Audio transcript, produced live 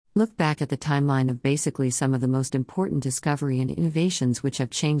Look back at the timeline of basically some of the most important discovery and innovations which have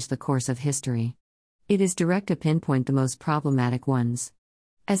changed the course of history. It is direct to pinpoint the most problematic ones.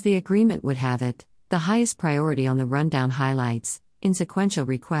 As the agreement would have it, the highest priority on the rundown highlights, in sequential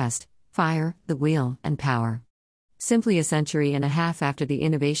request, fire, the wheel, and power. Simply a century and a half after the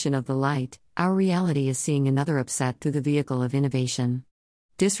innovation of the light, our reality is seeing another upset through the vehicle of innovation.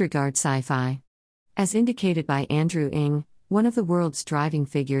 Disregard sci-fi. As indicated by Andrew Ng, one of the world's driving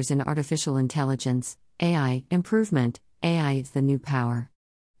figures in artificial intelligence, AI, improvement, AI is the new power.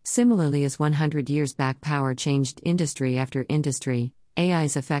 Similarly, as 100 years back power changed industry after industry,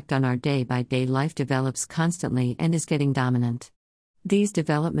 AI's effect on our day-by-day life develops constantly and is getting dominant. These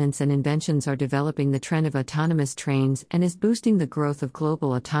developments and inventions are developing the trend of autonomous trains and is boosting the growth of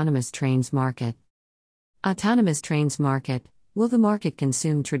global autonomous trains market. Autonomous trains market. Will the market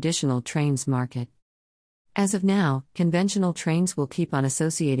consume traditional trains market? As of now, conventional trains will keep on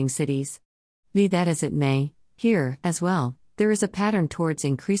associating cities. Be that as it may, here, as well, there is a pattern towards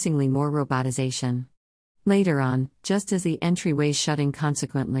increasingly more robotization. Later on, just as the entryways shutting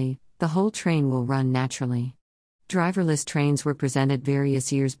consequently, the whole train will run naturally. Driverless trains were presented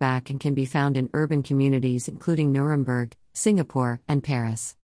various years back and can be found in urban communities including Nuremberg, Singapore, and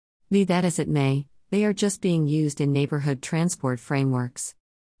Paris. Be that as it may, they are just being used in neighborhood transport frameworks.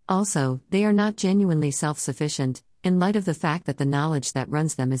 Also, they are not genuinely self-sufficient, in light of the fact that the knowledge that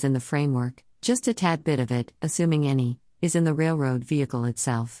runs them is in the framework, just a tad bit of it, assuming any, is in the railroad vehicle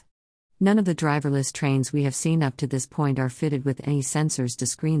itself. None of the driverless trains we have seen up to this point are fitted with any sensors to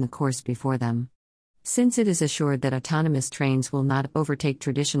screen the course before them. Since it is assured that autonomous trains will not overtake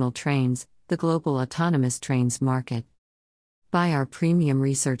traditional trains, the global autonomous trains market. Buy our premium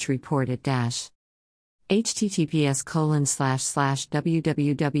research report at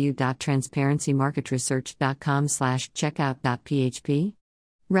https://www.transparencymarketresearch.com/checkout.php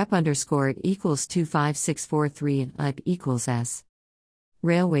rep_25643 and IP equals S.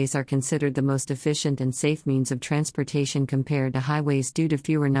 Railways are considered the most efficient and safe means of transportation compared to highways due to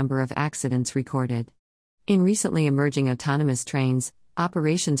fewer number of accidents recorded. In recently emerging autonomous trains,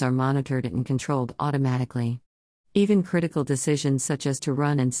 operations are monitored and controlled automatically. Even critical decisions such as to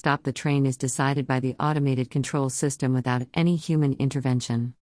run and stop the train is decided by the automated control system without any human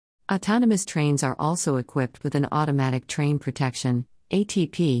intervention. Autonomous trains are also equipped with an automatic train protection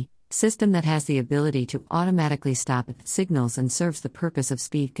 (ATP) system that has the ability to automatically stop at signals and serves the purpose of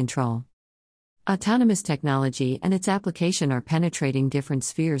speed control. Autonomous technology and its application are penetrating different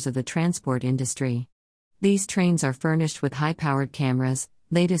spheres of the transport industry. These trains are furnished with high-powered cameras,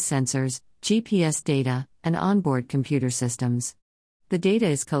 latest sensors, GPS data, and onboard computer systems. The data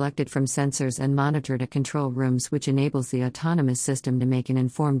is collected from sensors and monitored at control rooms, which enables the autonomous system to make an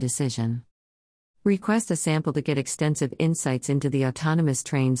informed decision. Request a sample to get extensive insights into the autonomous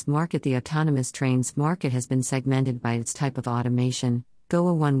trains market. The autonomous trains market has been segmented by its type of automation: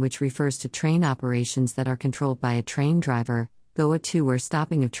 GOA 1, which refers to train operations that are controlled by a train driver; GOA 2, where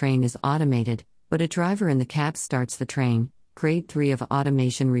stopping of train is automated, but a driver in the cab starts the train; Grade 3 of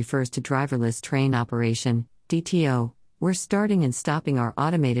automation refers to driverless train operation, DTO, where starting and stopping are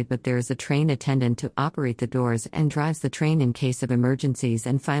automated but there is a train attendant to operate the doors and drives the train in case of emergencies;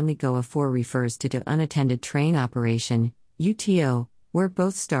 and finally GOA 4 refers to unattended train operation, UTO, where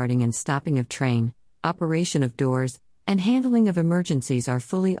both starting and stopping of train, operation of doors, and handling of emergencies are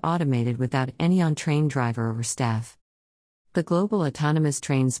fully automated without any on-train driver or staff. The global autonomous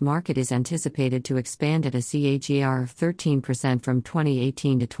trains market is anticipated to expand at a CAGR of 13% from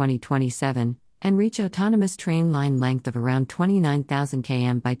 2018 to 2027, and reach autonomous train line length of around 29,000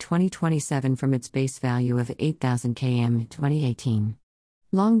 km by 2027 from its base value of 8,000 km in 2018.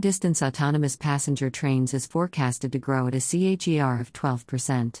 Long-distance autonomous passenger trains is forecasted to grow at a CAGR of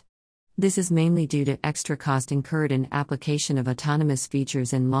 12%. This is mainly due to extra cost incurred in application of autonomous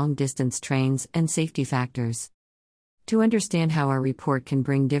features in long-distance trains and safety factors. To understand how our report can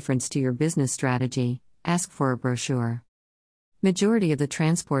bring difference to your business strategy, ask for a brochure. Majority of the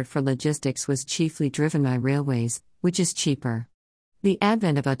transport for logistics was chiefly driven by railways, which is cheaper. The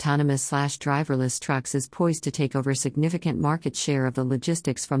advent of autonomous/driverless trucks is poised to take over significant market share of the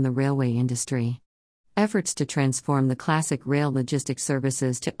logistics from the railway industry. Efforts to transform the classic rail logistics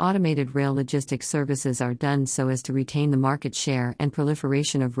services to automated rail logistics services are done so as to retain the market share and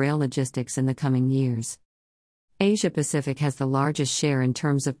proliferation of rail logistics in the coming years. Asia Pacific has the largest share in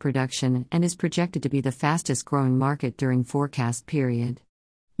terms of production and is projected to be the fastest growing market during forecast period.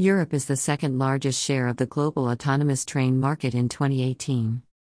 Europe is the second largest share of the global autonomous train market in 2018.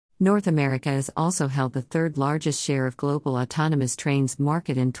 North America has also held the third largest share of global autonomous trains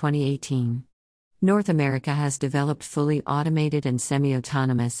market in 2018. North America has developed fully automated and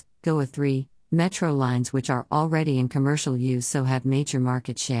semi-autonomous GOA 3 metro lines which are already in commercial use so have major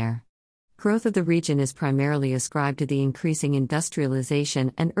market share. Growth of the region is primarily ascribed to the increasing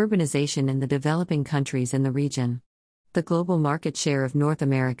industrialization and urbanization in the developing countries in the region. The global market share of North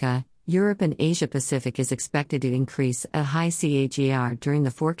America, Europe and Asia Pacific is expected to increase at a high CAGR during the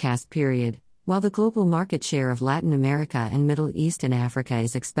forecast period, while the global market share of Latin America and Middle East and Africa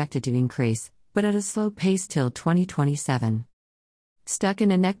is expected to increase, but at a slow pace till 2027. Stuck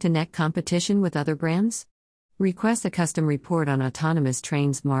in a neck-to-neck competition with other brands? Request a custom report on autonomous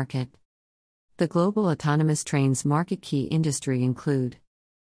trains market. The global autonomous trains market key industry include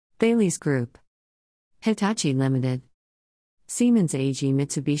Thales Group, Hitachi Limited, Siemens AG,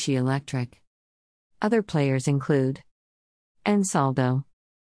 Mitsubishi Electric. Other players include Ansaldo,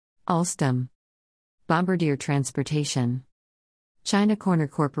 Alstom, Bombardier Transportation, China Corner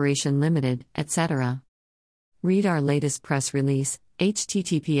Corporation Limited, etc. Read our latest press release,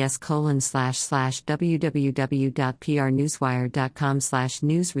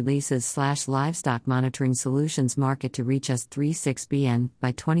 https://www.prnewswire.com/news-releases/livestock monitoring solutions market to reach us 36BN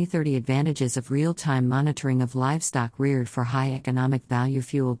by 2030 advantages of real-time monitoring of livestock reared for high economic value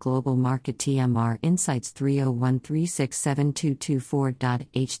fuel global market TMR Insights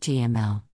 301367224.html